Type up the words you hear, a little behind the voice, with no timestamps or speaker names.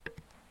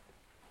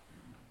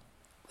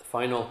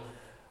final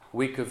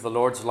week of the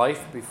Lord's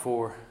life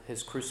before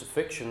his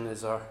crucifixion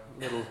is our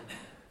little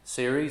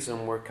series,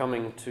 and we're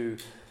coming to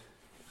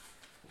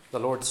the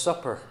Lord's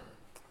Supper,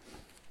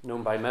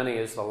 known by many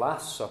as the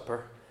Last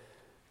Supper,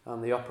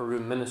 and the Upper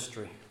Room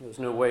Ministry. There's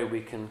no way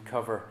we can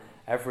cover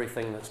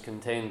everything that's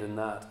contained in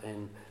that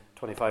in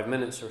 25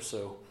 minutes or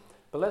so.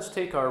 But let's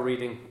take our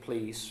reading,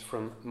 please,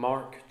 from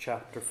Mark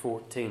chapter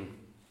 14.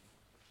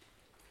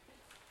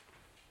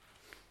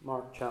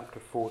 Mark chapter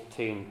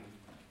 14.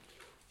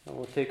 And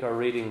we'll take our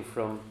reading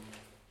from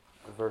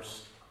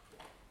verse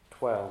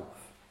 12.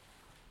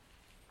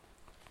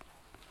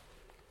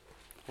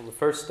 On the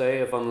first day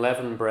of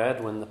unleavened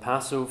bread, when the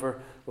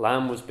Passover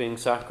lamb was being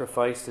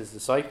sacrificed, his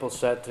disciples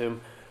said to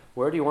him,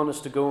 "Where do you want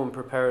us to go and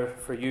prepare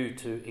for you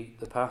to eat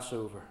the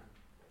Passover?"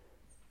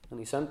 And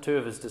he sent two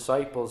of his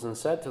disciples and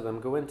said to them,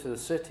 "Go into the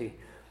city,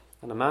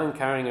 and a man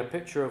carrying a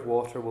pitcher of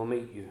water will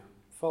meet you.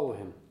 Follow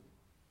him.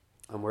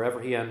 And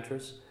wherever he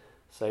enters,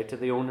 say to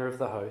the owner of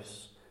the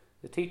house,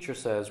 'The teacher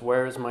says,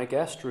 where is my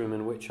guest room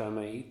in which I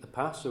may eat the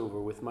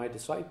Passover with my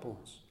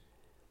disciples?'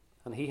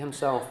 And he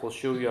himself will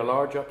show you a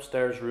large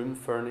upstairs room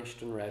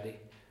furnished and ready.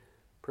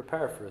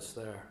 Prepare for us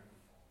there."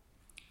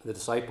 The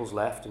disciples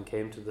left and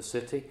came to the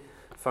city,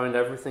 found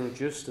everything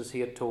just as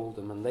he had told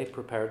them, and they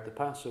prepared the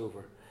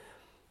Passover.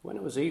 When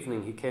it was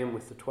evening, he came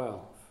with the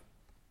 12.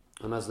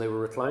 And as they were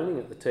reclining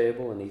at the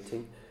table and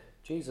eating,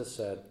 Jesus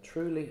said,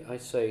 "Truly I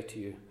say to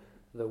you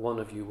that one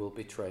of you will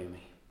betray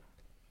me,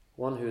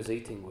 one who is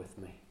eating with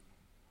me."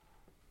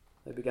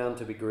 They began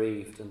to be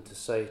grieved and to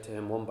say to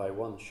him one by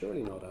one,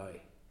 "Surely not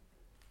I."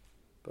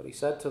 But he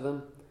said to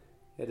them,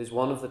 "It is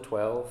one of the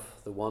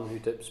 12, the one who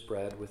dips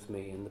bread with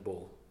me in the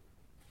bowl.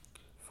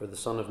 For the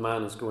Son of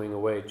Man is going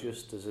away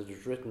just as it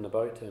is written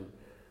about him.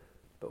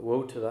 But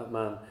woe to that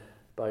man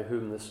by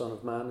whom the Son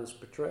of Man is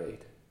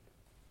betrayed.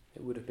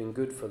 It would have been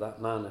good for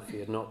that man if he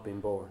had not been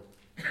born."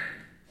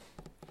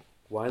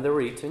 While they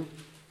were eating,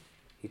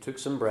 he took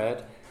some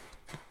bread,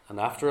 and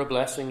after a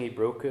blessing he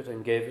broke it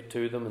and gave it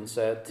to them and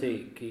said,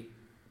 "Take, eat,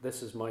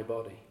 this is my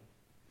body."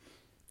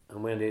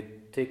 And when he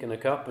had taken a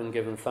cup and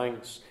given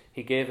thanks,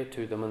 he gave it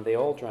to them, and they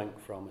all drank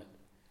from it.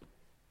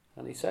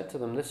 And he said to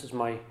them, "This is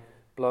my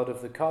blood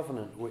of the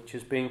covenant, which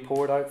is being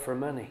poured out for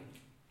many.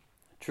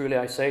 Truly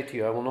I say to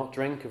you, I will not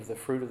drink of the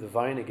fruit of the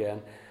vine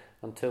again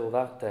until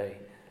that day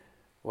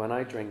when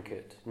I drink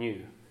it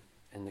new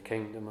in the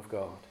kingdom of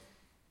God."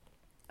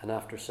 And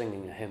after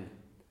singing a hymn,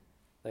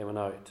 they went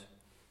out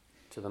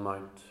to the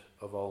Mount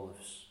of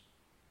Olives.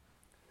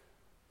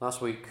 Last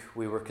week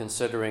we were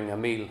considering a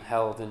meal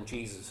held in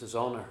Jesus'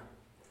 honour.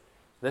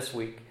 This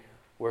week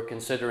we're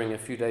considering, a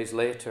few days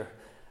later,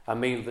 a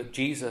meal that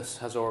Jesus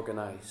has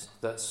organised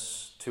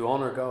that's to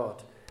honour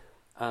God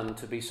and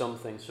to be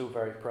something so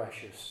very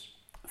precious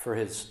for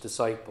his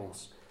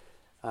disciples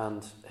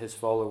and his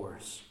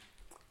followers.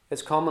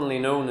 It's commonly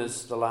known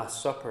as the Last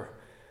Supper.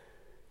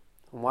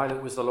 And while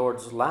it was the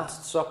Lord's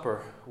Last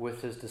Supper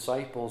with his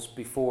disciples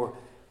before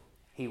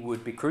he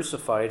would be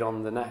crucified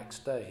on the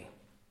next day,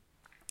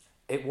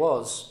 it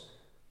was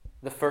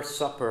the first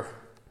supper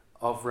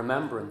of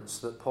remembrance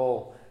that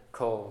Paul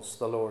calls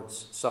the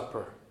Lord's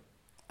Supper,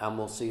 and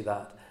we'll see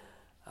that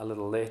a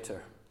little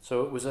later.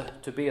 So it was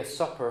to be a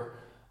supper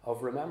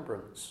of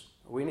remembrance.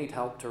 We need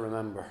help to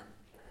remember.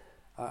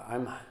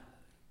 I'm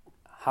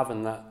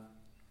having that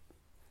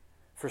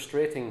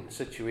frustrating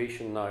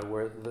situation now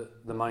where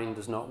the mind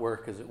does not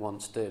work as it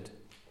once did.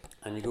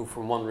 And you go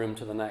from one room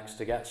to the next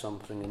to get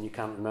something, and you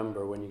can't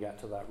remember when you get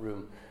to that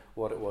room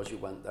what it was you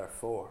went there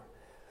for.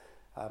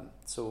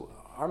 So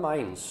our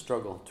minds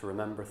struggle to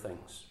remember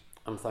things.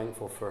 I'm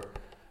thankful for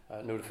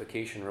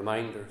notification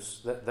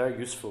reminders. They're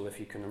useful if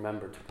you can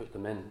remember to put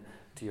them in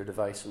to your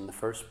device in the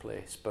first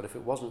place. But if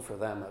it wasn't for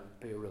them, it'd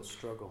be a real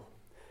struggle.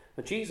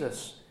 But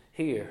Jesus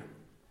here,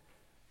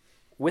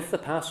 with the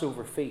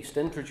Passover feast,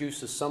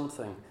 introduces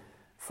something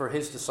for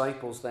his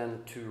disciples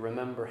then to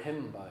remember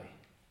him by.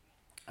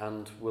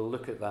 And we'll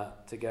look at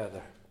that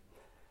together.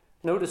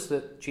 Notice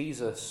that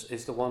Jesus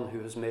is the one who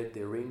has made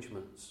the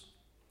arrangements.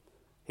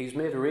 He's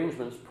made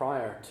arrangements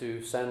prior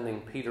to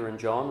sending Peter and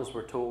John, as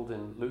we're told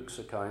in Luke's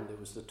account. It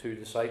was the two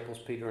disciples,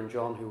 Peter and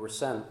John, who were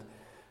sent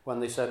when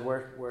they said,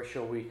 where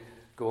shall we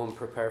go and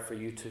prepare for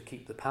you to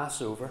keep the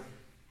Passover?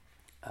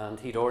 And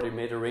he'd already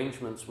made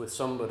arrangements with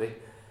somebody,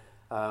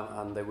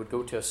 and they would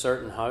go to a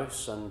certain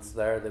house, and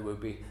there they would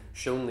be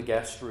shown the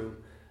guest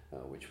room,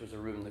 which was a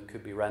room that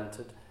could be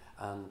rented,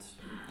 and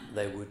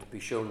they would be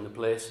shown the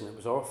place, and it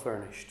was all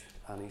furnished.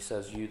 And he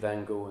says, you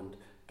then go and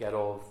get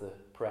all of the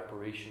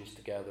preparations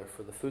together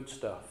for the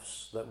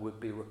foodstuffs that would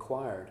be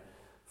required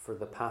for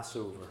the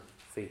Passover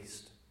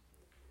feast.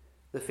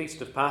 The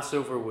Feast of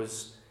Passover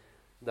was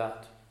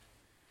that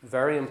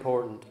very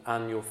important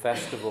annual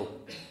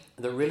festival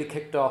that really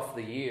kicked off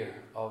the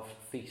year of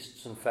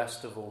feasts and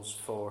festivals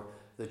for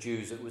the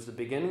Jews. It was the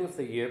beginning of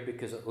the year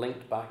because it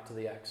linked back to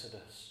the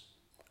Exodus.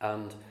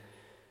 And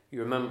you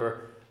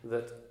remember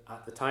that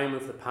at the time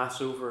of the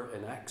Passover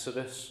in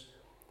Exodus,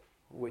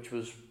 which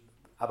was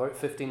about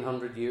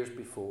 1500 years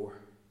before,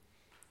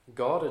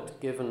 God had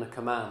given a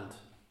command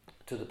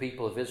to the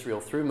people of Israel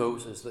through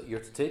Moses that you're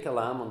to take a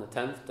lamb on the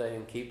 10th day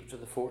and keep it to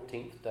the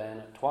 14th day, and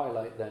at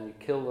twilight then you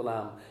kill the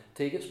lamb,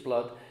 take its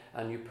blood,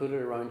 and you put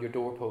it around your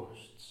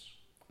doorposts,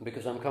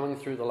 because I'm coming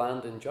through the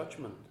land in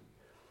judgment,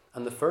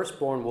 and the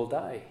firstborn will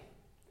die.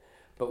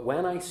 But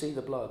when I see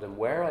the blood, and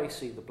where I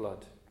see the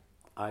blood,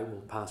 I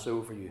will pass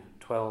over you.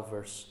 12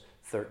 verse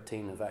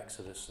 13 of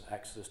Exodus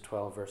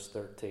 12 verse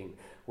 13.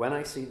 When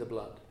I see the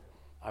blood,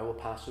 I will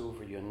pass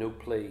over you, and no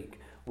plague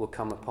will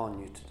come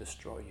upon you to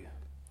destroy you.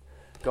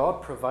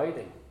 God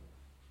providing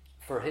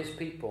for his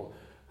people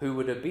who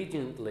would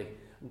obediently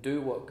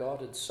do what God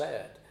had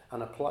said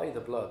and apply the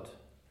blood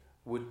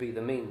would be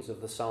the means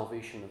of the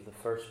salvation of the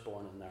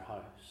firstborn in their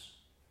house.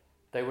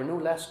 They were no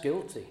less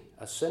guilty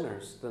as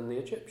sinners than the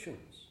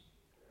Egyptians,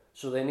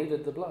 so they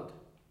needed the blood.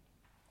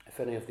 If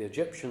any of the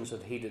Egyptians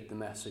had heeded the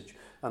message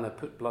and had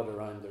put blood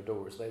around their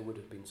doors, they would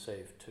have been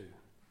saved too.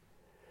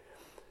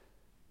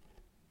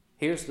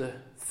 Here's the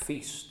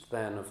feast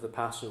then of the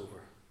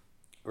Passover,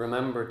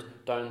 remembered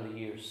down the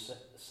years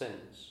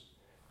since.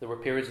 There were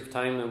periods of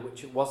time in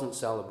which it wasn't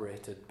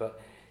celebrated, but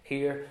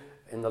here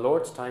in the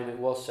Lord's time it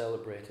was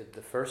celebrated,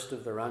 the first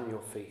of their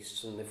annual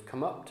feasts, and they've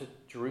come up to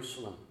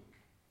Jerusalem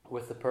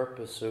with the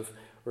purpose of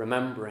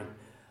remembering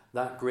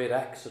that great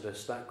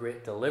exodus, that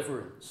great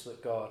deliverance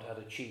that God had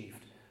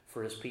achieved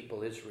for his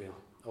people Israel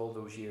all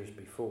those years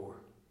before.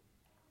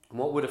 And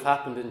what would have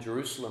happened in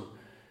Jerusalem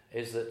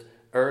is that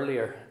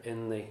earlier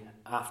in the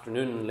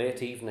afternoon and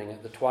late evening,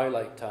 at the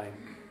twilight time,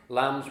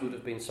 lambs would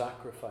have been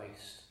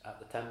sacrificed at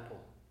the temple.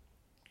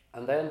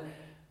 And then,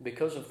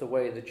 because of the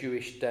way the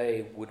Jewish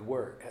day would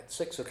work, at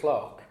 6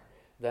 o'clock,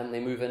 then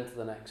they move into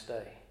the next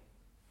day.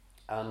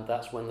 And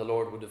that's when the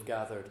Lord would have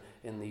gathered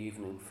in the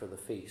evening for the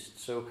feast.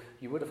 So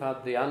you would have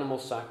had the animal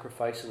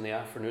sacrifice in the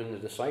afternoon, the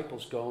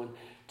disciples going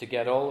to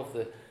get all of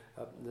the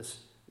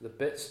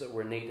bits that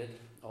were needed,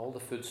 all the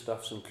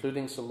foodstuffs,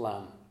 including some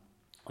lamb.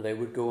 They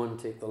would go and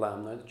take the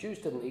lamb. Now, the Jews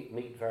didn't eat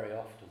meat very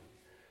often.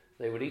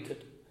 They would eat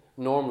it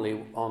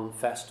normally on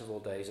festival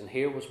days, and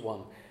here was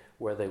one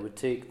where they would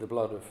take the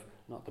blood of,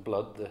 not the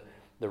blood,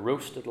 the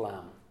roasted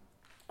lamb,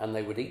 and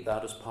they would eat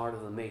that as part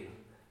of the meal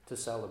to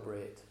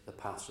celebrate the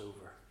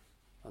Passover.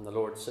 And the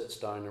Lord sits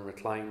down and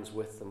reclines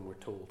with them, we're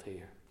told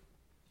here.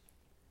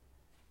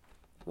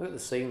 Look at the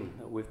scene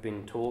that we've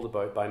been told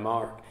about by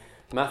Mark.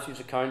 Matthew's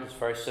account is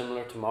very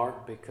similar to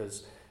Mark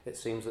because it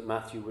seems that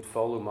Matthew would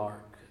follow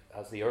Mark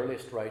as the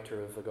earliest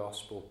writer of the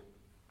gospel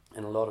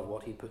in a lot of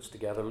what he puts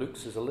together.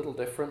 Luke's is a little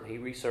different. He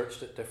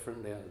researched it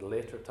differently at a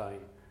later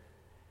time.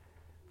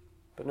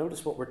 But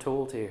notice what we're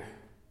told here.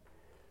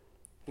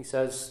 He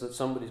says that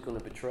somebody's going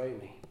to betray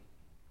me.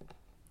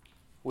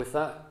 With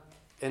that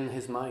in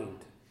his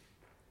mind.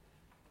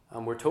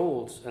 And we're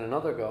told in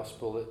another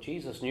gospel that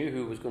Jesus knew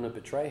who was going to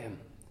betray him.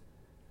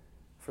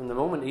 From the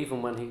moment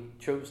even when he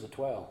chose the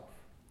 12.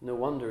 No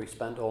wonder he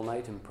spent all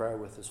night in prayer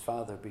with his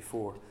Father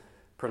before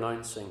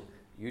pronouncing,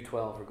 "You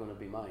 12 are going to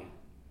be mine."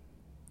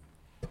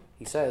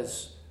 He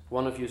says,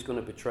 one of you is going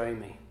to betray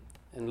me.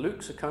 In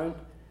Luke's account,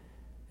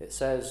 it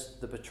says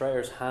the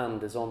betrayer's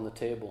hand is on the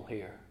table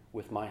here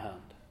with my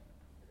hand.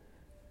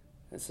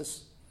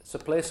 It's a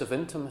place of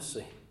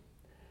intimacy.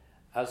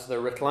 As they're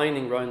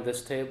reclining round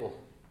this table,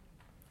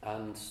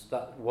 and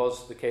that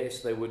was the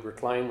case, they would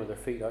recline with their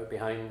feet out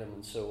behind them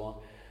and so on,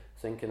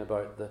 thinking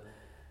about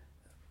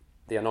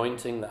the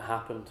anointing that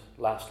happened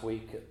last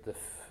week at the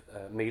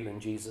meal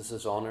in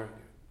Jesus' honour.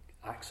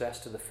 Access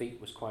to the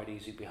feet was quite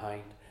easy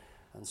behind,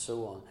 and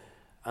so on.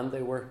 And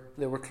they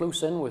were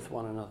close in with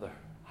one another,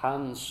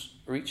 hands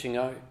reaching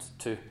out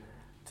to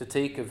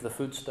take of the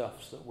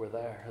foodstuffs that were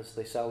there as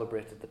they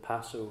celebrated the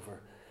Passover.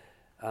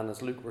 And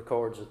as Luke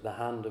records it, the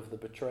hand of the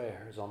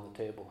betrayer is on the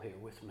table here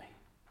with me.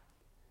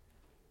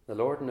 The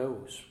Lord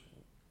knows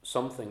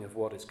something of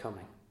what is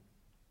coming.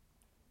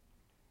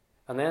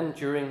 And then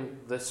during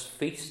this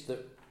feast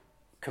that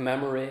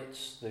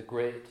commemorates the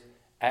great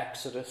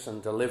exodus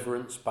and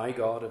deliverance by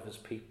God of his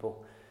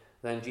people,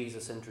 then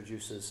Jesus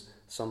introduces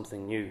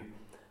something new.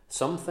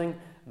 Something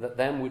that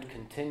then would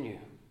continue,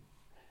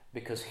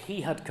 because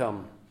he had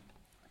come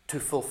to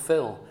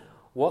fulfill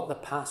what the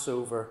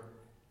Passover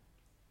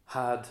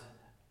had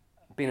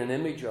been an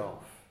image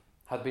of,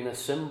 had been a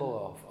symbol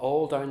of,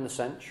 all down the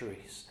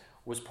centuries,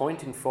 was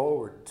pointing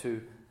forward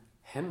to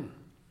him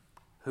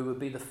who would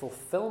be the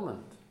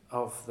fulfillment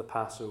of the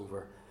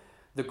Passover,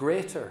 the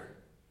greater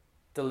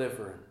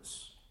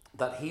deliverance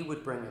that he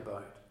would bring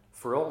about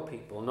for all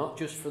people, not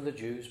just for the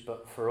Jews,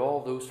 but for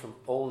all those from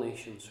all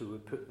nations who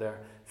would put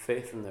their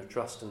faith and their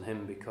trust in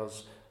him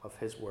because of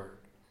his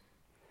work.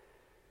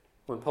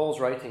 When Paul's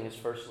writing his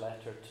first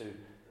letter to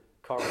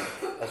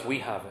Corinth, as we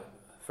have it,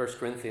 1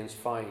 Corinthians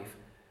 5,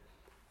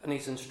 and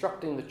he's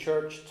instructing the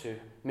church to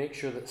make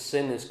sure that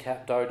sin is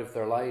kept out of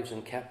their lives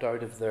and kept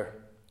out of their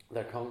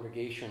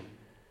congregation.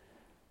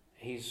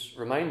 He's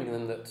reminding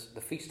them that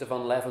the Feast of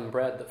Unleavened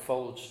Bread that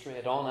followed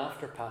straight on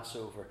after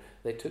Passover,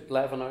 they took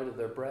leaven out of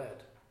their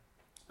bread.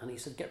 And he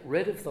said, get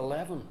rid of the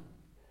leaven,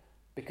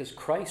 because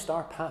Christ,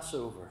 our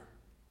Passover,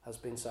 has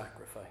been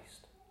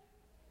sacrificed.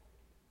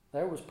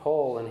 There was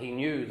Paul, and he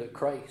knew that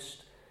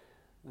Christ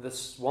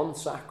this one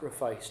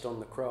sacrificed on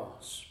the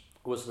cross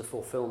was the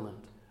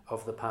fulfillment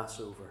of the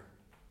Passover.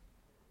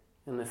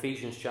 In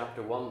Ephesians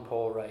chapter 1,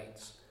 Paul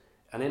writes,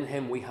 "And in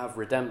him we have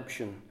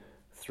redemption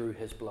through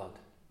his blood."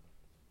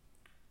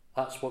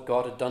 That's what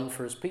God had done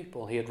for his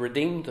people. He had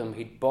redeemed them.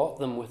 He'd bought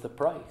them with a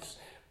price,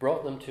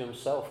 brought them to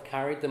himself,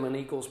 carried them on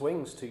eagle's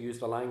wings, to use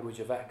the language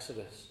of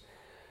Exodus.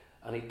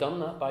 And he'd done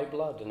that by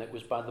blood, and it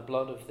was by the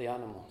blood of the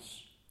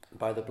animals,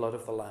 by the blood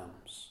of the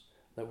lambs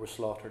that were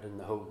slaughtered in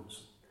the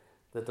homes.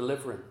 The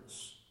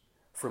deliverance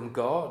from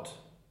God,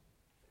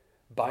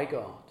 by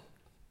God,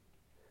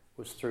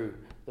 was through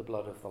the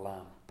blood of the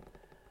Lamb.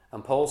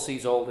 And Paul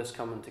sees all this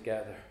coming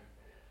together,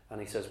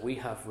 and he says, we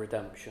have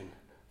redemption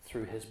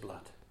through his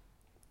blood.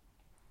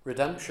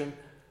 Redemption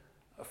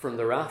from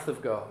the wrath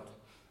of God,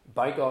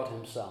 by God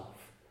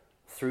himself,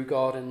 through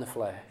God in the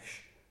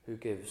flesh, who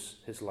gives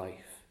his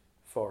life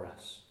for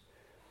us.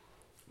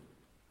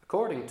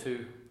 According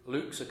to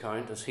Luke's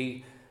account, as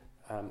he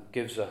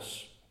gives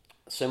us,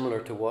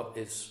 similar to what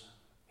is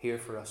here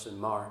for us in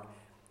Mark,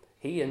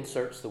 he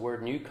inserts the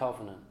word new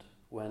covenant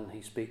when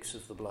he speaks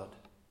of the blood.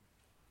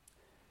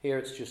 Here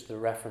it's just the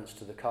reference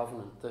to the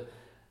covenant.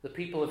 The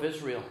people of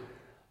Israel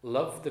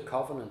loved the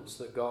covenants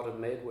that God had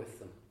made with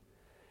them.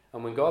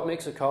 And when God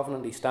makes a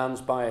covenant, he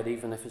stands by it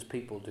even if his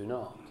people do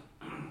not.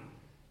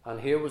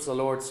 And here was the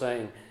Lord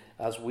saying,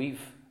 as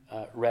we've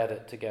read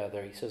it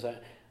together, he says,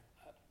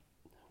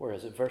 where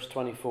is it? Verse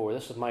 24,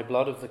 "This is my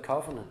blood of the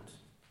covenant."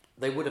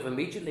 They would have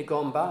immediately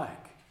gone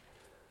back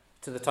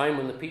to the time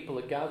when the people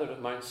had gathered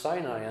at Mount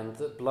Sinai, and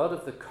the blood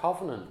of the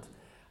covenant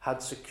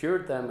had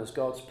secured them as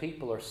God's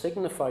people, or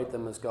signified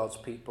them as God's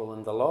people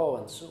in the law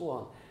and so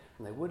on.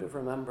 And they would have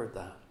remembered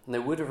that. And they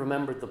would have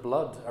remembered the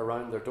blood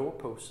around their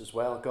doorposts as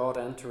well, God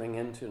entering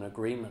into an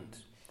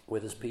agreement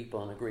with his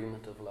people, an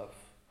agreement of love.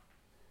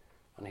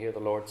 And here the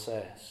Lord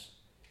says,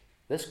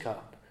 this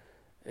cup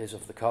is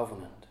of the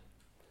covenant.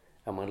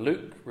 And when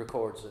Luke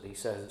records it, he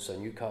says it's a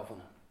new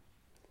covenant.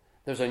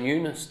 There's a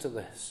newness to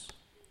this.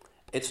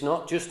 It's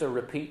not just a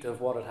repeat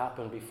of what had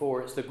happened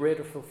before, it's the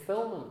greater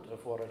fulfillment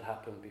of what had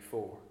happened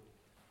before.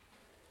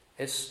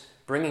 It's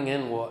bringing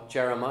in what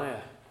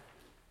Jeremiah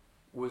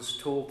was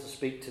told to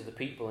speak to the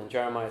people in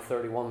Jeremiah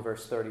 31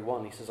 verse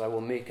 31. He says, "I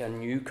will make a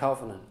new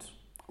covenant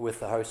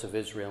with the house of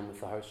Israel and with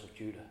the house of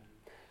Judah."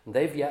 And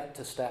they've yet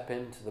to step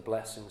into the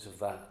blessings of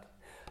that.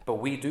 But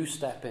we do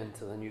step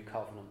into the new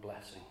covenant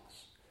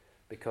blessings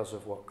because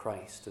of what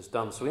Christ has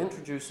done. So he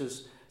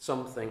introduces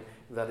something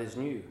that is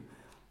new,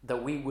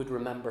 that we would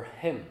remember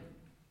him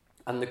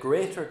and the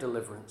greater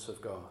deliverance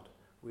of God.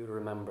 We would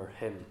remember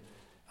him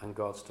and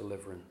God's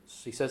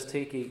deliverance. He says,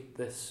 "Take, eat,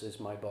 this is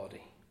my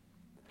body.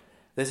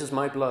 This is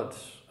my blood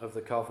of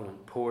the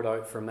covenant, poured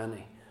out for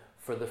many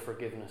for the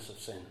forgiveness of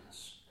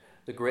sins."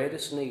 The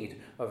greatest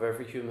need of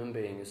every human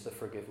being is the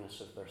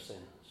forgiveness of their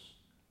sins.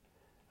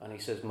 And he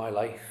says, my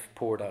life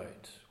poured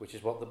out, which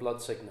is what the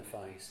blood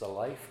signifies. The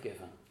life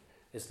given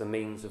is the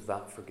means of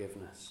that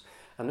forgiveness.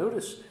 And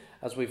notice,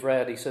 as we've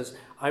read, he says,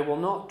 "I will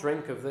not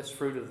drink of this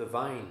fruit of the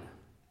vine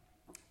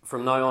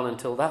from now on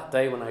until that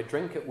day when I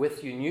drink it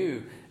with you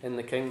new in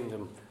the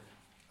kingdom,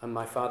 and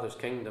my Father's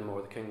kingdom,"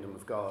 or the kingdom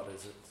of God,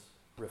 as it's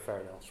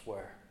referred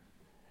elsewhere.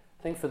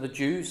 I think for the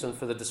Jews and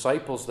for the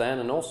disciples then,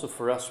 and also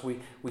for us, we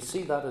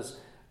see that as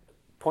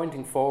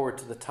pointing forward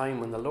to the time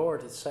when the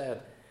Lord has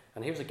said,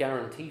 and here's a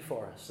guarantee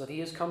for us, that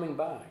he is coming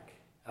back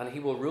and he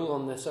will rule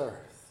on this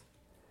earth,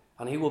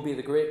 and he will be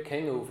the great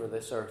king over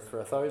this earth for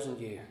 1,000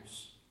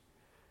 years,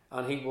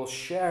 and he will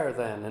share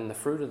then in the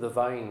fruit of the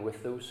vine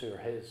with those who are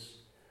his.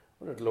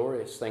 What a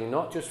glorious thing,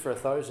 not just for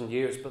 1,000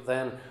 years, but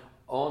then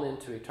on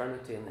into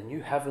eternity in the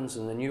new heavens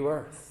and the new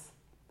earth.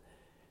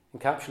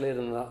 Encapsulated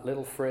in that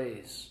little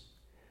phrase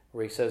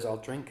where he says, "I'll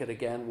drink it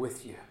again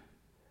with you,"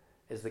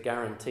 is the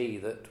guarantee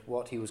that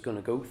what he was going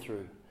to go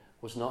through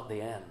was not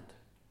the end,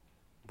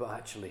 but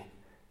actually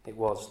it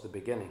was the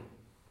beginning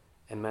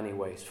in many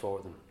ways for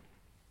them.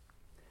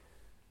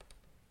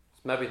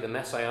 It's maybe the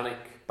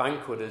messianic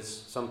banquet, as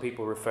some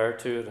people refer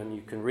to it, and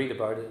you can read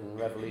about it in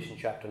Revelation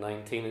chapter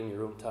 19 in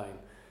your own time.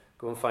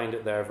 Go and find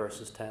it there,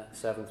 verses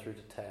 7 through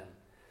to 10.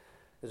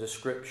 There's a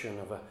description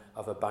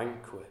of a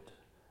banquet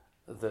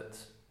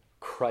that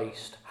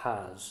Christ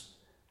has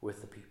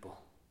with the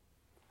people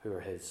who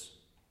are his.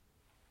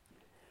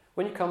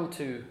 When you come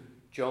to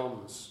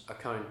John's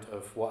account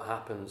of what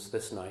happens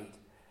this night,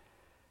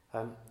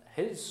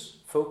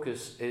 his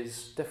focus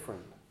is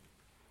different.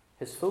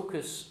 His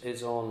focus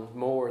is on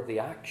more the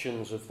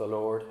actions of the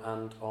Lord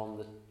and on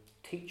the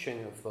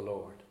teaching of the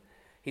Lord.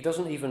 He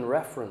doesn't even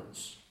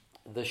reference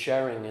the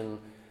sharing in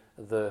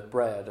the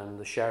bread and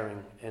the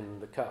sharing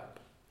in the cup.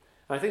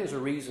 And I think there's a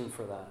reason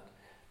for that.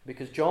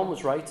 Because John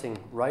was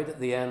writing right at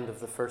the end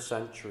of the first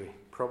century,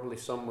 probably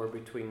somewhere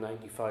between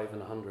 95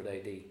 and 100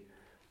 AD,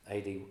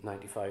 AD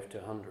 95 to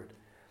 100.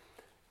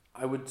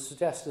 I would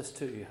suggest this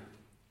to you.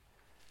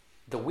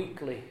 The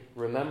weekly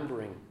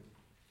remembering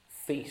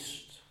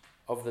feast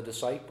of the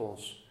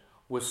disciples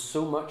was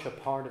so much a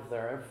part of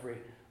their every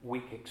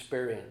week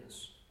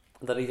experience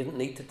that he didn't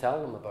need to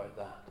tell them about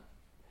that.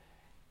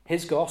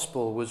 His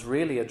gospel was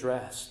really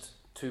addressed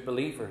to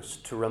believers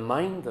to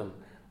remind them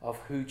of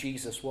who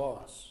Jesus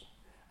was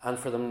and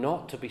for them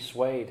not to be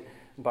swayed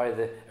by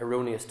the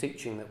erroneous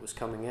teaching that was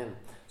coming in.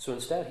 So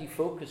instead he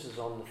focuses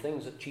on the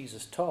things that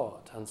Jesus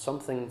taught and some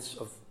things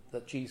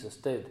that Jesus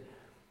did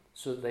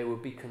so that they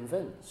would be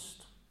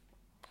convinced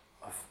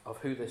of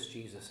who this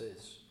Jesus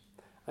is.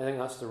 I think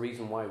that's the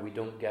reason why we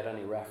don't get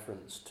any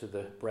reference to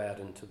the bread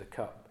and to the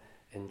cup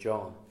in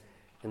John.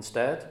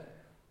 Instead,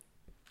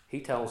 he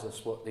tells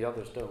us what the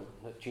others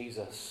don't, that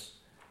Jesus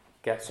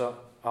gets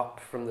up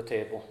from the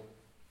table,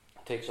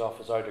 takes off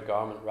his outer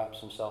garment,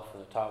 wraps himself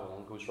in a towel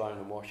and goes round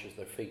and washes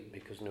their feet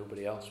because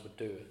nobody else would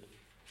do it.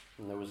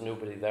 And there was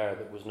nobody there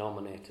that was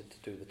nominated to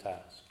do the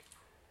task.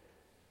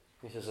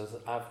 He says, as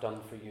I've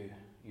done for you,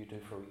 you do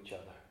for each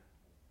other.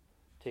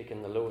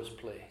 Taking the lowest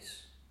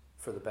place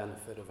for the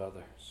benefit of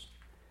others.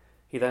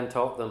 He then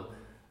taught them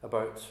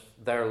about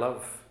their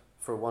love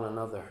for one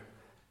another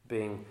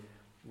being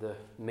the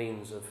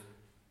means of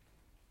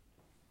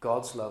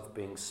God's love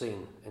being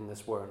seen in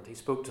this world. He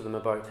spoke to them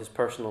about his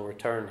personal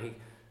return. He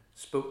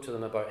spoke to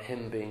them about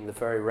him being the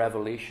very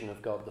revelation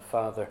of God the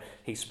Father.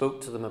 He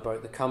spoke to them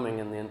about the coming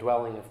and the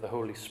indwelling of the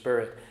Holy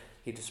Spirit.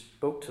 He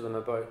spoke to them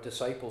about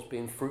disciples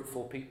being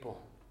fruitful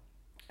people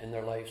in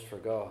their lives for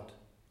God.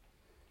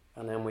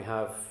 And then we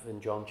have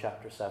in John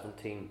chapter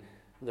 17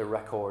 the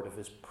record of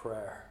his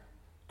prayer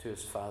to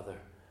his Father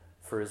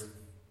for his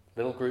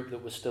little group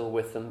that was still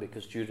with them,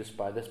 because Judas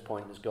by this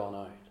point has gone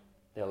out,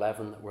 the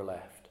 11 that were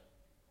left.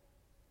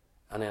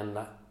 And then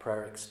that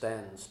prayer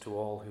extends to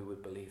all who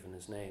would believe in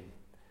his name.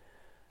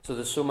 So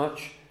there's so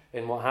much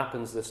in what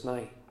happens this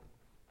night.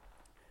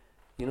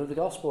 You know, the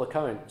gospel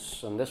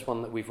accounts, and this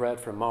one that we've read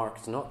from Mark,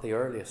 is not the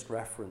earliest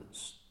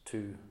reference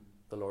to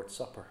the Lord's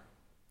Supper.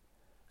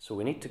 So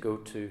we need to go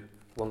to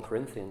 1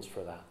 Corinthians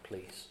for that,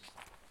 please.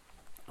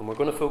 And we're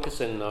going to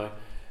focus in now,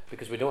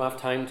 because we don't have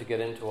time to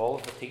get into all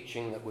of the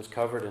teaching that was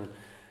covered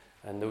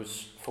in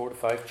those 4 to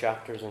 5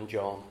 chapters in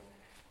John.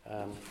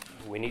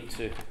 We need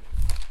to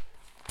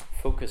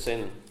focus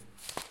in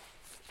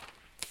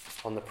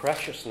on the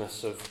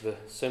preciousness of the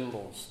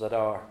symbols that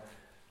are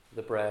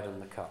the bread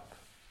and the cup.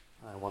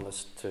 I want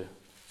us to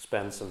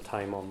spend some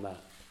time on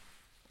that.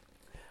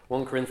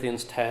 1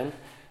 Corinthians 10,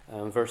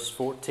 verse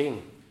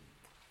 14.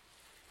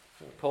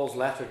 Paul's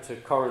letter to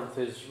Corinth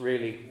is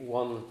really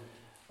one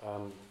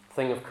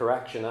thing of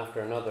correction after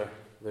another.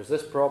 There's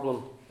this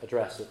problem,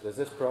 address it. There's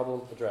this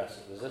problem, address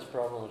it. There's this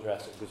problem,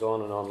 address it. It goes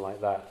on and on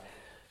like that.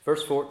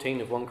 Verse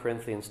 14 of 1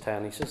 Corinthians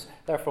 10, he says,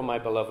 "Therefore, my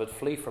beloved,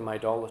 flee from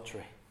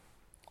idolatry.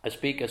 I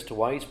speak as to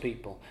wise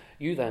people.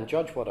 You then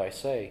judge what I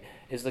say.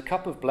 Is the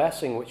cup of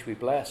blessing which we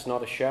bless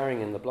not a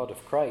sharing in the blood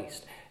of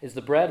Christ? Is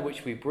the bread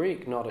which we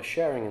break not a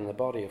sharing in the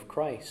body of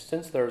Christ?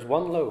 Since there is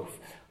one loaf,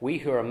 we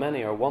who are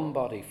many are one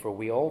body, for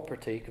we all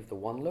partake of the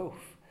one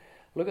loaf.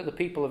 Look at the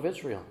people of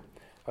Israel.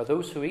 Are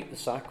those who eat the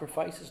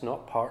sacrifices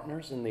not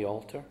partners in the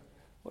altar?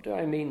 What do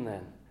I mean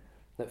then?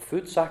 That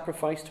food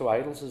sacrificed to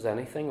idols is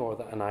anything, or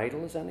that an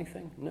idol is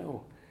anything?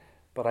 No.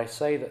 But I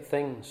say that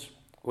things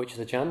which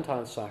the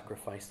Gentiles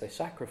sacrifice, they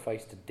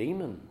sacrifice to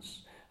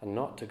demons and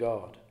not to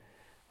God.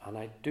 And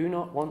I do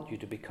not want you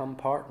to become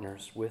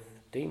partners with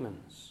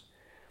demons.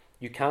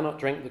 You cannot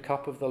drink the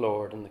cup of the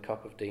Lord and the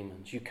cup of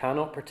demons. You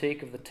cannot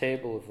partake of the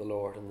table of the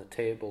Lord and the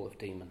table of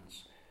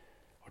demons.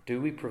 Or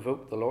do we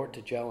provoke the Lord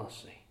to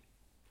jealousy?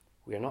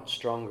 We are not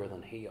stronger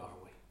than he, are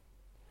we?"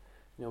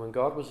 You know, when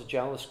God was a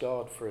jealous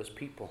God for his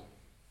people,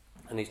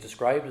 and he's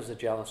described as a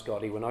jealous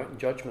God, he went out in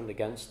judgment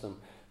against them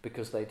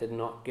because they did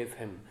not give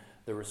him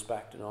the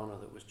respect and honour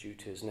that was due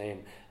to his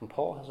name. And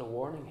Paul has a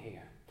warning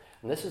here.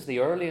 And this is the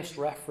earliest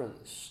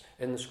reference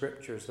in the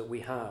scriptures that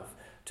we have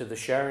to the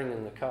sharing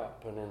in the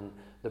cup and in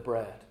the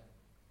bread.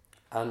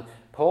 And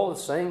Paul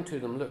is saying to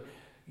them, look,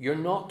 you're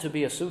not to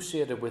be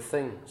associated with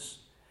things,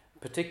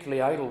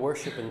 particularly idol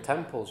worship in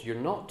temples. You're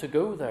not to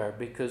go there,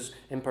 because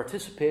in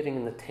participating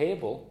in the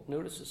table,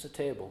 notice it's a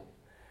table,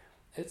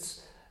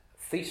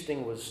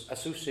 feasting was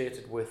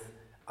associated with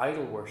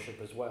idol worship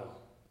as well.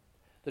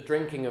 The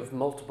drinking of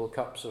multiple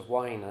cups of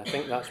wine. I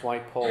think that's why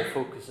Paul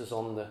focuses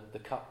on the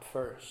cup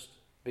first,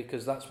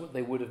 because that's what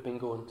they would have been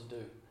going to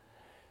do.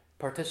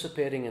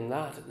 Participating in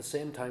that at the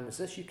same time as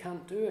this, you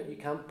can't do it. You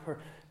can't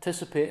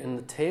participate in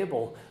the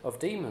table of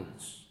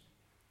demons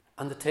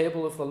and the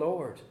table of the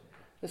Lord.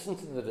 Listen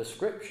to the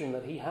description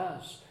that he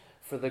has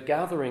for the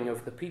gathering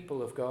of the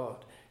people of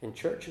God in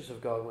churches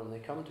of God when they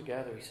come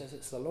together. He says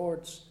it's the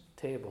Lord's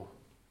table.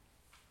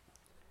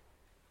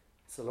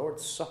 It's the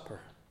Lord's supper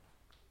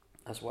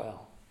as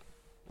well.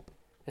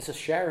 It's a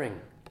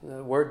sharing.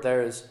 The word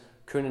there is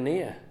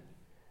koinonia.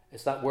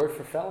 It's that word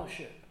for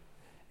fellowship.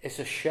 It's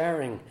a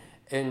sharing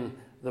in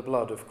the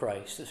blood of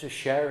Christ. It's a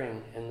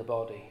sharing in the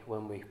body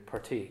when we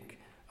partake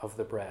of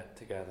the bread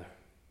together.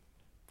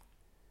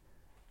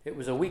 It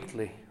was a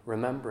weekly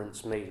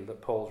remembrance meal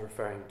that Paul's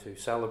referring to,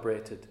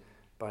 celebrated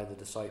by the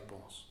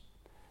disciples.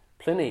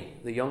 Pliny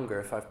the Younger,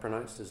 if I've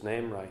pronounced his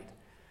name right,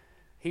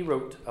 he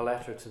wrote a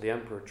letter to the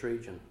Emperor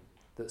Trajan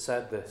that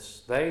said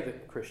this: "They, the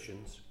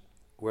Christians,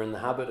 were in the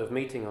habit of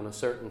meeting on a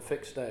certain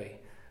fixed day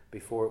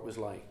before it was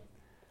light,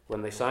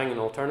 when they sang in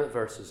alternate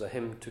verses a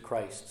hymn to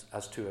Christ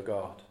as to a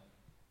God,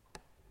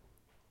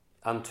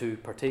 and to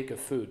partake of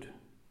food,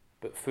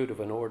 but food of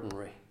an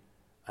ordinary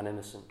and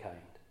innocent kind.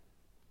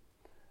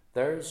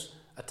 There's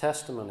a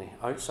testimony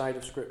outside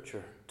of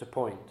Scripture to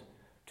point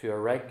to a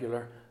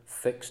regular,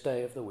 fixed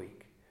day of the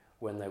week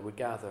when they would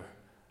gather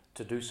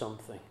to do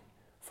something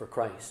for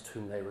Christ,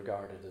 whom they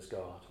regarded as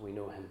God. We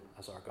know him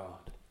as our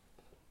God.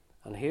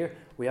 And here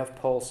we have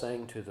Paul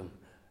saying to them,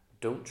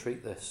 don't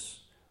treat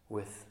this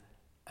with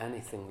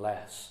anything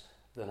less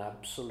than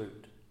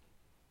absolute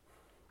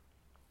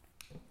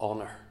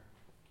honour.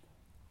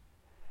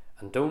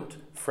 And don't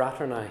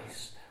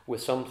fraternize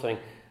with something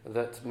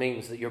that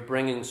means that you're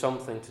bringing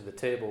something to the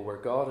table where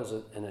God,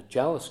 in a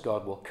jealous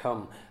God, will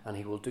come and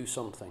he will do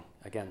something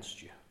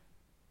against you.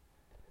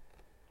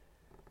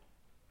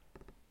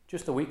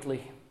 Just a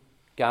weekly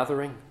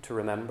gathering to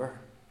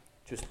remember.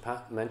 Just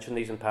mention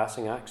these in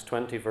passing. Acts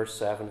 20 verse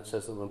 7, it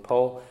says that when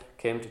Paul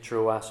came to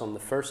Troas on the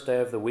first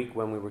day of the week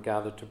when we were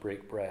gathered to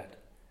break bread.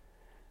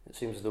 It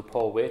seems as though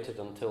Paul waited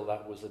until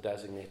that was the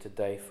designated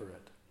day for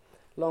it.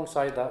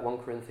 Alongside that, 1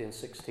 Corinthians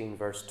 16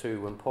 verse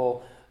 2, when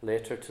Paul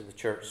later to the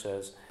church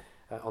says,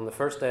 on the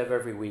first day of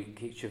every week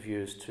each of you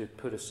is to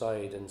put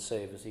aside and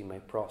save as he may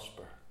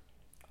prosper.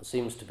 It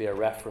seems to be a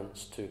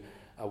reference to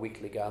a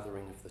weekly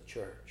gathering of the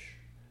church.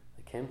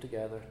 They came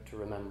together to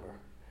remember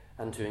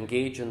and to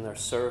engage in their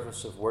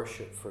service of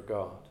worship for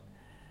God.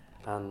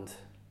 And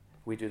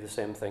we do the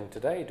same thing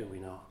today, do we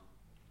not?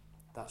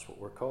 That's what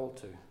we're called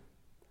to.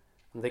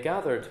 And they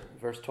gathered,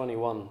 verse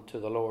 21, to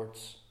the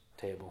Lord's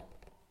table.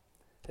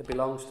 It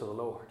belongs to the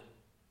Lord.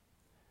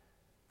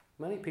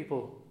 Many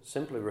people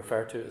simply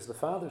refer to it as the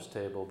Father's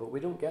table, but we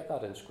don't get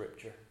that in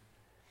Scripture.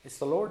 It's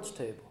the Lord's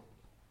table.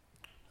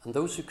 And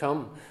those who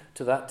come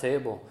to that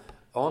table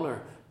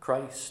honour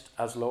Christ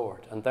as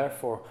Lord, and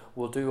therefore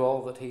will do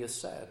all that he has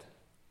said.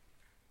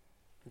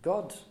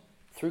 God,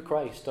 through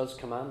Christ, does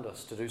command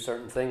us to do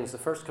certain things. The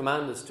first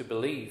command is to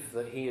believe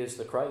that he is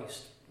the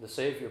Christ, the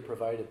Saviour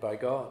provided by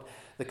God.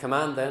 The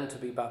command then to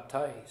be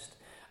baptized.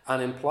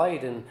 And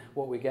implied in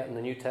what we get in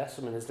the New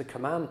Testament is the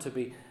command to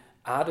be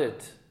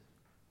added,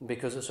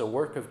 because it's a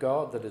work of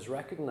God that is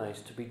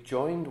recognized, to be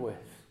joined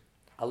with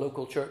a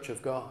local church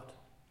of God.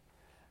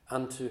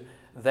 And to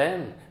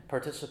then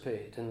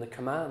participate in the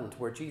command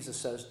where Jesus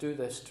says, do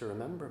this to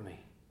remember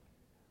me.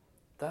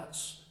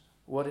 That's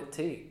what it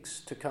takes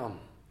to come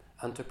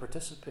and to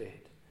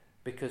participate,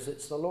 because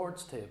it's the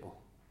Lord's table.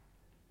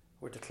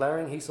 We're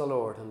declaring he's the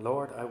Lord, and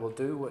Lord, I will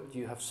do what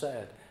you have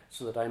said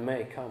so that I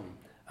may come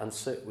and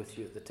sit with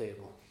you at the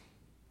table.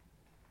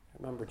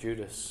 Remember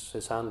Judas,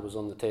 his hand was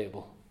on the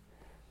table,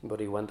 but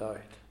he went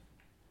out.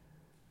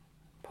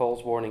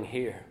 Paul's warning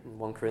here in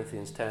 1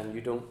 Corinthians 10,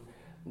 you don't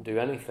do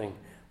anything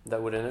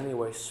that would in any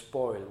way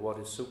spoil what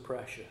is so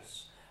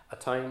precious, a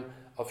time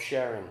of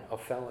sharing,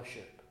 of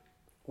fellowship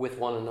with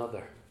one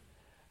another,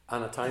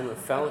 and a time of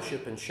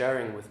fellowship and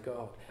sharing with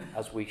God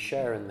as we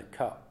share in the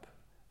cup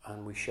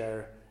and we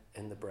share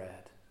in the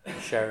bread,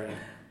 sharing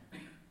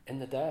in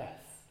the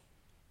death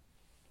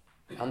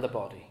and the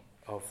body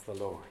of the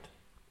Lord.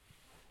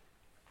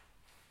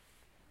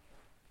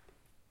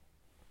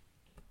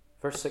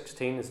 Verse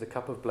 16 is the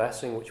cup of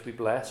blessing which we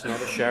bless,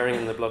 not a sharing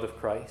in the blood of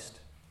Christ.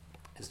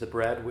 Is the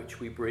bread which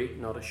we break,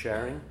 not a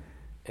sharing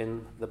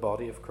in the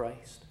body of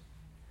Christ.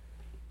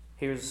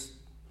 Here's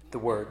the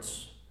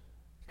words,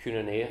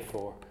 koinonia,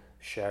 for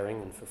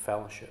sharing and for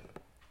fellowship.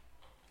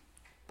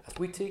 As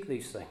we take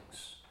these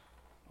things,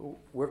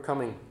 we're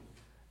coming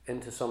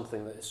into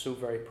something that is so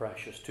very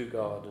precious to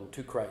God and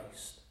to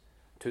Christ,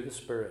 to the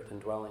Spirit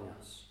indwelling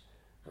us,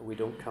 that we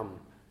don't come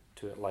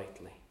to it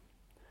lightly.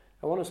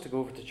 I want us to go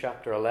over to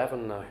chapter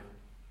 11 now,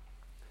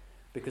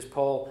 because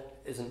Paul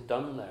isn't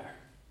done there.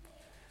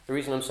 The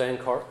reason I'm saying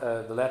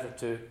the letter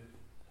to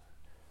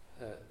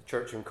the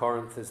church in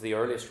Corinth is the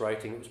earliest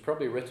writing. It was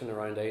probably written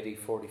around AD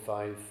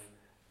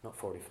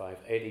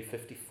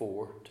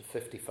 54 to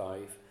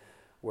 55,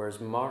 whereas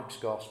Mark's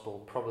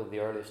gospel, probably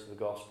the earliest of the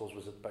gospels,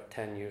 was about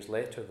 10 years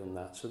later than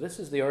that. So this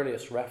is the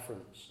earliest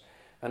reference.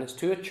 And it's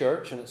to a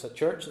church, and it's a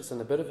church that's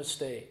in a bit of a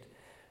state.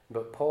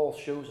 But Paul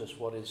shows us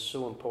what is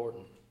so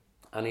important.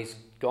 And he's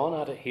gone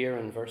at it here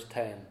in verse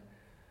 10.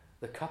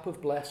 The cup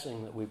of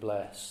blessing that we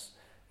bless.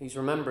 He's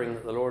remembering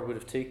that the Lord would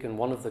have taken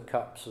one of the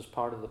cups as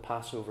part of the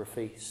Passover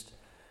feast,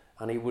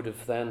 and he would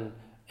have then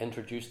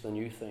introduced the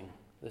new thing.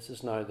 This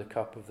is now the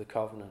cup of the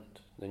covenant,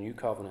 the new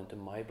covenant in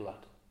my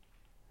blood.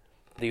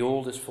 The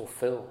old is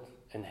fulfilled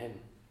in him,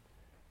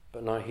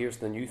 but now here's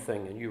the new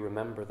thing, and you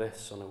remember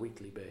this on a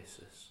weekly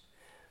basis.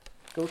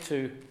 Go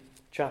to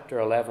chapter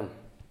 11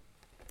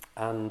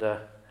 and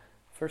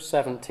verse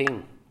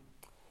 17.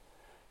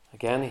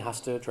 Again, he has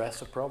to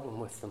address a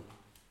problem with them.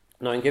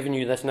 Now, in giving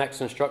you this next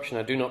instruction,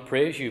 I do not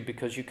praise you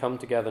because you come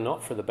together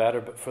not for the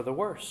better, but for the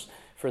worse.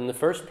 For in the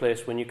first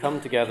place, when you come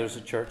together as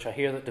a church, I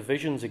hear that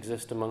divisions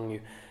exist among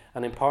you,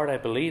 and in part I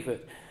believe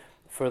it.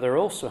 For there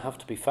also have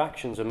to be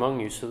factions among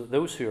you, so that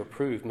those who are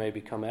proved may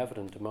become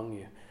evident among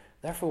you.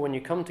 Therefore, when you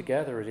come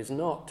together, it is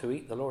not to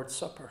eat the Lord's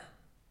Supper.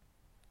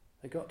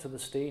 They got to the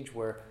stage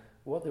where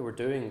what they were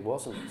doing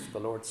wasn't the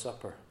Lord's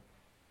Supper.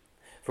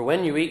 For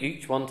when you eat,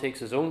 each one takes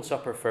his own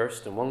supper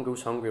first, and one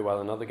goes hungry while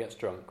another gets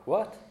drunk.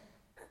 What?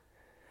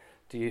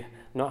 Do you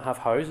not have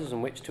houses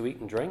in which to eat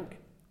and drink?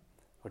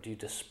 Or do you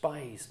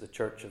despise the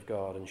church of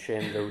God and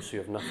shame those who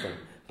have nothing?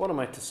 What am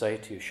I to say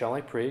to you? Shall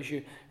I praise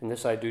you? In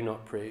this I do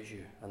not praise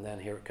you. And then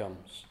here it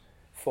comes.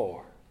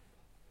 4.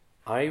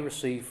 I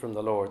received from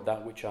the Lord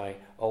that which I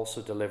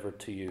also delivered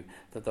to you,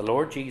 that the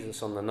Lord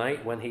Jesus, on the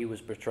night when he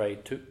was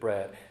betrayed, took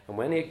bread, and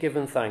when he had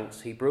given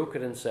thanks, he broke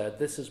it and said,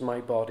 "This is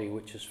my body,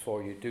 which is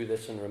for you. Do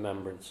this in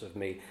remembrance of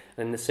me."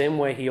 And in the same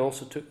way he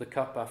also took the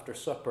cup after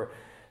supper,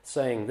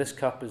 saying, "This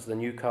cup is the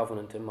new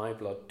covenant in my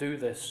blood. Do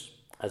this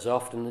as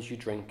often as you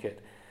drink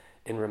it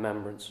in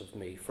remembrance of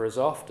me. For as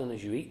often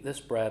as you eat this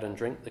bread and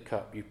drink the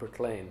cup, you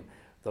proclaim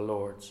the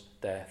Lord's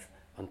death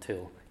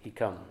until he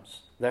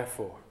comes.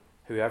 Therefore,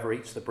 whoever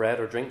eats the bread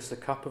or drinks the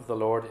cup of the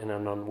Lord in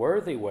an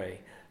unworthy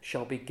way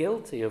shall be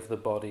guilty of the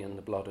body and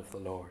the blood of the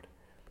Lord.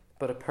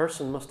 But a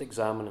person must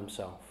examine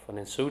himself, and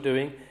in so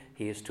doing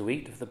he is to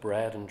eat of the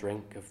bread and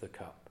drink of the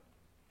cup.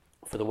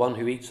 For the one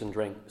who eats and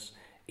drinks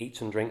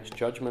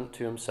judgment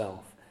to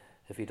himself,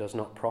 if he does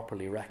not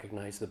properly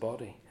recognize the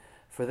body.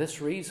 For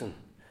this reason,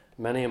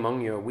 many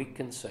among you are weak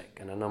and sick,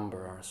 and a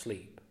number are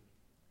asleep.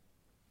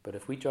 But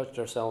if we judged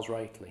ourselves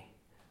rightly,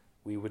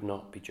 we would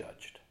not be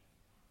judged."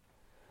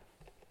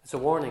 It's a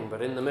warning,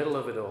 but in the middle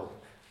of it all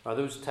are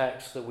those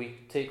texts that we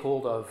take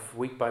hold of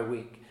week by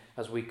week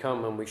as we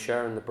come and we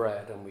share in the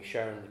bread and we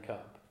share in the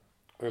cup,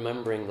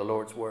 remembering the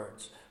Lord's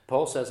words.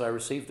 Paul says, "I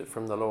received it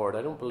from the Lord."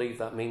 I don't believe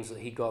that means that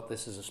he got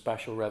this as a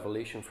special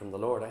revelation from the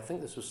Lord. I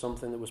think this was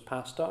something that was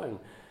passed down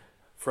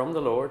from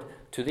the Lord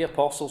to the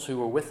apostles who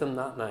were with him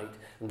that night,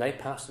 and they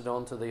passed it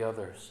on to the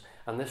others.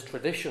 And this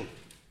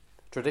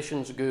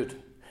tradition's good,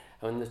 and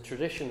when the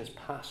tradition is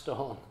passed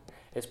on,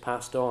 it's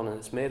passed on and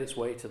it's made its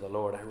way to the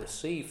Lord. I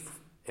receive,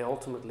 it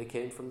ultimately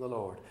came from the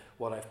Lord,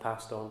 what I've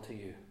passed on to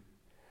you.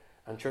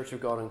 And Church of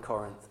God in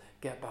Corinth,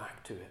 get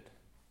back to it.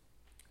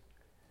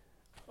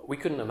 We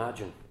couldn't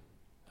imagine,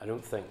 I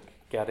don't think,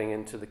 getting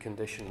into the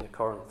condition that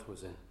Corinth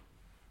was in.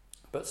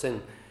 But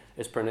sin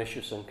is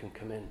pernicious and can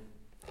come in.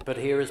 But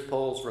here is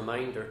Paul's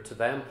reminder to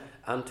them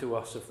and to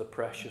us of the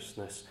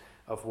preciousness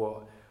of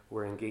what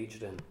we're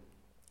engaged in.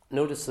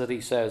 Notice that he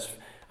says,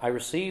 "I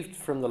received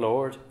from the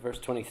Lord," verse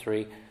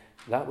 23,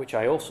 "that which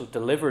I also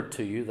delivered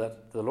to you,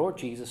 that the Lord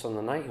Jesus, on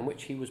the night in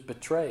which he was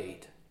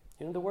betrayed."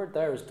 You know, the word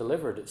there is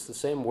delivered. It's the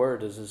same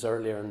word as is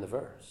earlier in the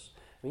verse.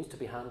 It means to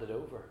be handed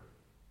over.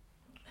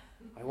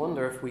 I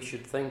wonder if we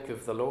should think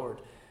of the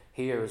Lord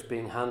here as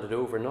being handed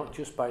over, not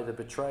just by the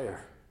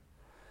betrayer,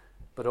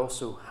 but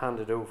also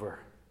handed over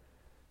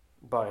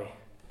by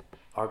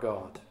our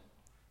God.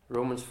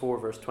 Romans 4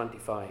 verse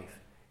 25.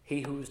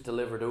 "He who was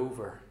delivered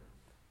over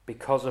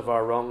because of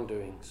our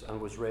wrongdoings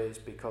and was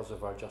raised because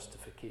of our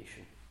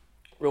justification."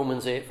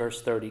 Romans 8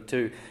 verse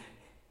 32.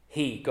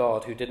 "He,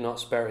 God, who did not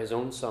spare his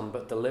own son,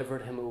 but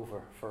delivered him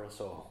over for us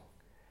all,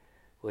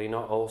 will he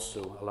not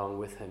also, along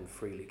with him,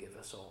 freely give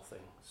us all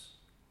things?"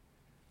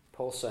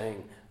 Paul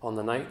saying, on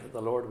the night that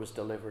the Lord was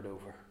delivered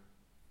over,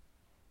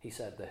 he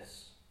said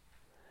this: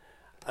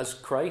 as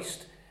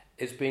Christ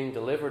is being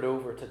delivered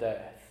over to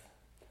death,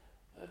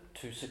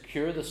 to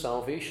secure the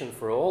salvation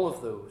for all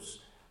of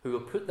those who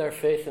will put their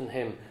faith in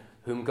him,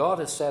 whom God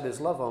has set his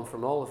love on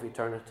from all of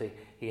eternity,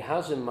 he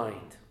has in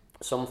mind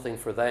something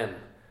for them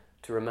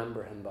to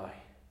remember him by,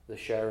 the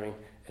sharing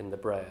in the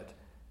bread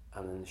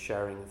and in the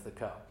sharing of the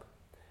cup,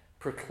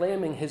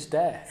 proclaiming his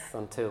death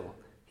until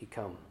he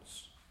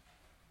comes.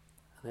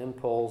 And then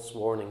Paul's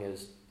warning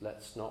is,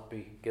 let's not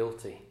be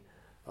guilty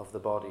of the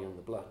body and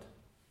the blood,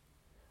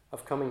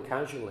 of coming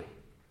casually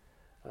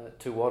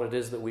to what it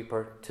is that we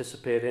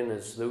participate in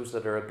as those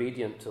that are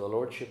obedient to the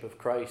Lordship of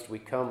Christ. We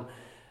come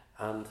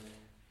and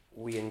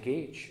we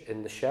engage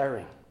in the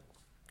sharing,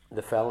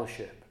 the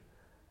fellowship.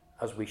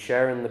 As we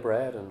share in the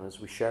bread and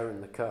as we share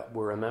in the cup,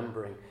 we're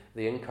remembering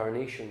the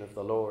incarnation of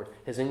the Lord,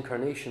 his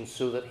incarnation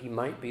so that he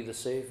might be the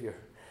Saviour.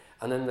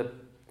 And then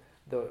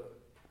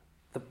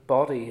the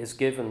body is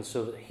given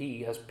so that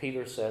he, as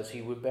Peter says,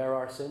 he would bear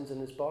our sins in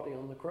his body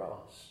on the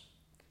cross.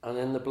 And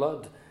in the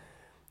blood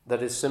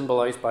that is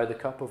symbolized by the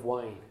cup of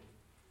wine,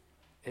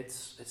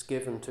 it's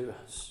given to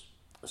us.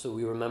 So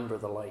we remember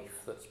the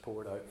life that's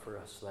poured out for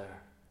us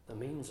there, the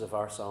means of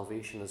our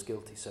salvation as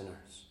guilty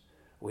sinners.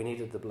 We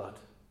needed the blood,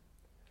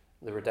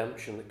 the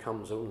redemption that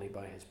comes only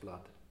by his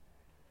blood.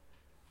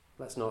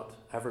 Let's not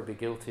ever be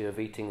guilty of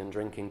eating and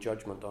drinking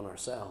judgment on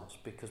ourselves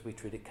because we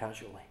treat it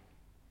casually.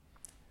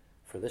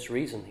 For this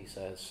reason, he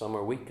says, some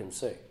are weak and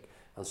sick,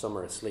 and some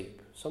are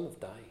asleep. Some have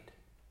died.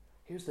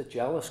 Here's the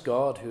jealous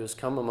God who has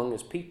come among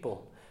his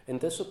people in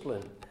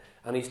discipline,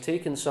 and he's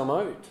taken some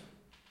out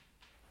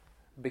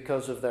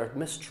because of their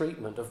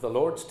mistreatment of the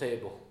Lord's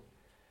table,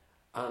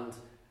 and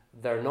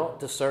they're not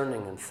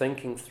discerning and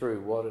thinking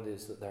through what it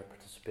is that they're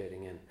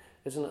participating in.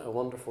 Isn't it a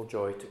wonderful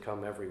joy to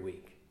come every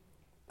week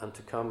and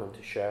to come and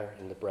to share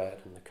in the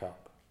bread and the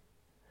cup?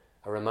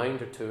 A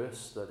reminder to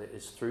us that it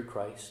is through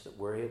Christ that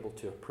we're able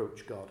to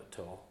approach God at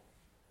all.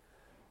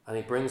 And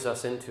he brings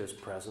us into his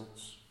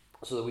presence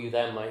so that we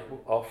then might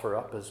offer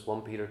up, as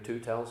 1 Peter 2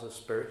 tells us,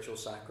 spiritual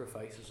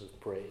sacrifices of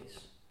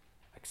praise,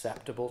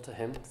 acceptable to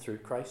him through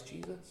Christ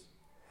Jesus.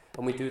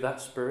 And we do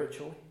that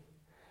spiritually.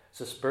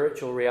 It's a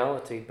spiritual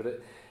reality,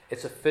 but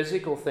it's a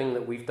physical thing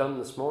that we've done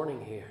this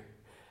morning here.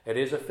 It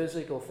is a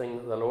physical thing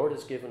that the Lord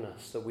has given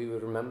us that we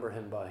would remember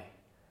him by.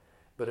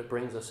 But it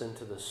brings us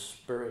into the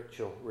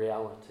spiritual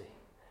reality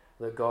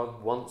that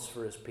God wants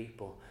for his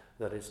people,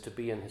 that is to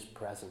be in his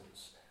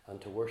presence and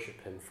to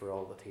worship him for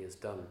all that he has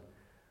done.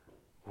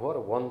 What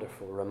a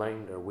wonderful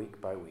reminder week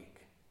by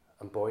week.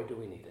 And boy, do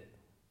we need it.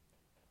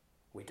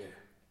 We do.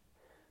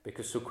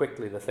 Because so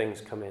quickly the things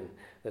come in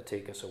that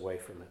take us away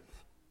from it.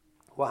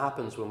 What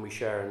happens when we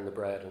share in the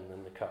bread and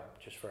in the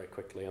cup? Just very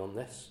quickly on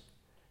this.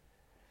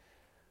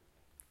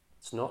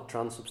 It's not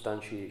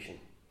transubstantiation.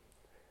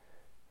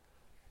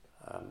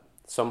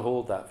 Some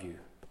hold that view,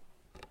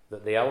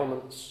 that the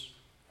elements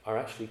are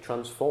actually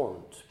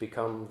transformed to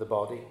become the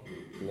body,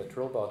 the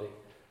literal body,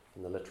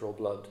 and the literal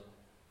blood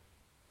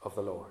of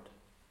the Lord.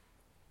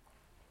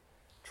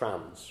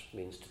 Trans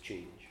means to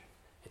change.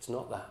 It's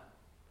not that.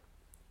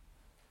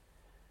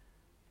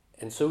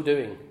 In so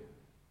doing,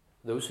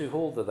 those who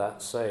hold to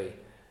that say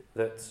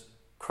that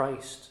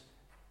Christ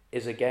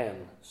is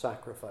again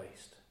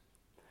sacrificed.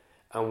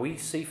 And we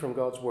see from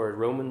God's word,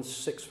 Romans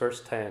 6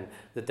 verse 10,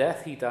 the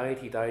death he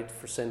died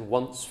for sin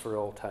once for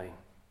all time.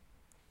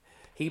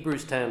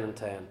 Hebrews 10 and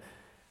 10,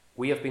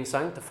 we have been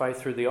sanctified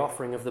through the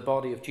offering of the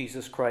body of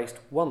Jesus Christ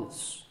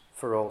once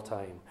for all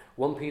time.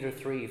 1 Peter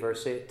 3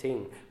 verse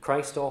 18,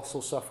 Christ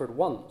also suffered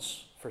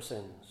once for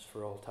sins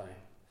for all time.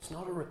 It's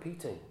not a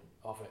repeating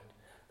of it.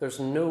 There's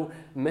no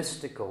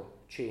mystical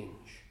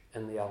change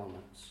in the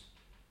elements.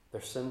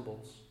 They're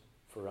symbols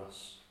for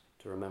us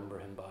to remember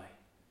him by.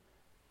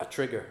 A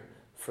trigger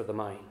for the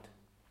mind.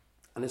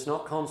 And it's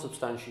not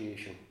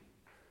consubstantiation.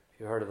 If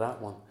you heard of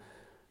that one,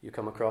 you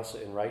come across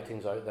it in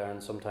writings out there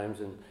and sometimes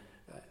in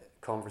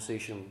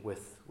conversation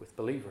with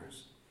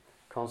believers.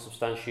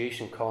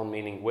 Consubstantiation, con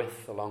meaning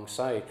with,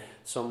 alongside.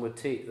 Some would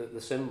take that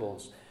the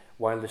symbols,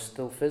 while they're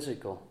still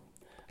physical,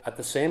 at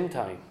the same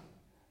time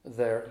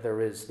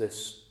there is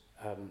this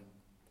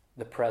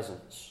the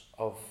presence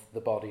of the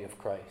body of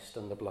Christ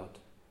and the blood.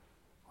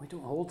 We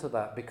don't hold to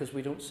that because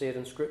we don't see it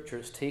in Scripture.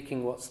 It's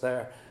taking what's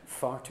there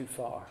far too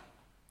far.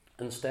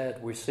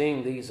 Instead, we're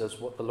seeing these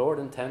as what the Lord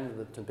intended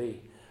them to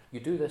be.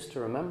 You do this to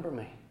remember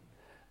me.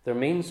 They're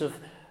means of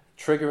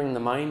triggering the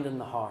mind and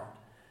the heart,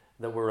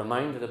 that we're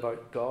reminded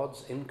about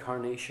God's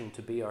incarnation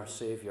to be our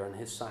Saviour and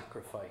his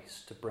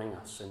sacrifice to bring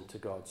us into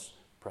God's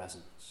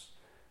presence.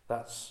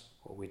 That's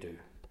what we do.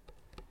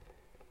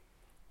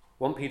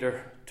 1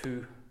 Peter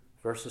 2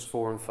 verses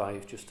 4 and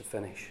 5, just to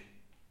finish.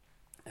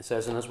 It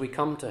says, and as we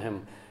come to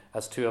him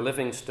as to a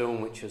living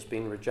stone which has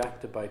been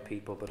rejected by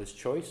people, but is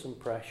choice and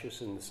precious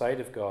in the sight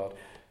of God,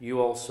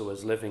 you also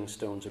as living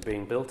stones are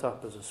being built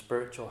up as a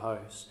spiritual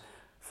house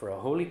for a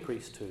holy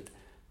priesthood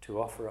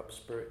to offer up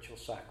spiritual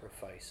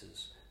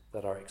sacrifices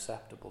that are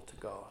acceptable to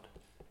God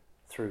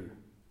through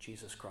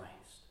Jesus Christ.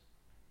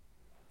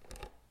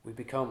 We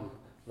become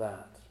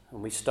that,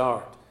 and we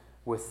start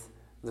with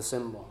the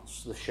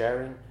symbols, the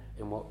sharing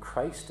in what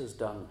Christ has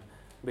done,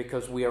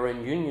 because we are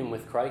in union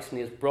with Christ and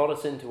he has brought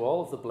us into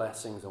all of the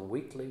blessings, and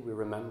weekly we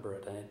remember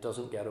it, and it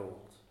doesn't get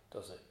old,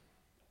 does it?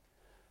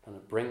 And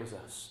it brings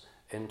us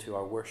into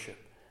our worship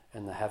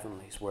in the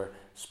heavenlies, where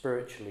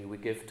spiritually we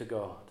give to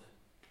God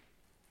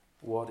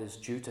what is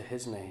due to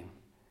his name,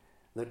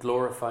 that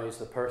glorifies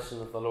the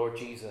person of the Lord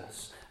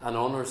Jesus and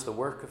honours the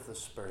work of the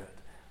Spirit.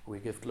 We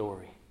give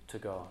glory to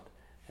God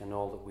in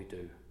all that we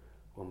do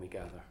when we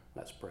gather.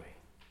 Let's pray.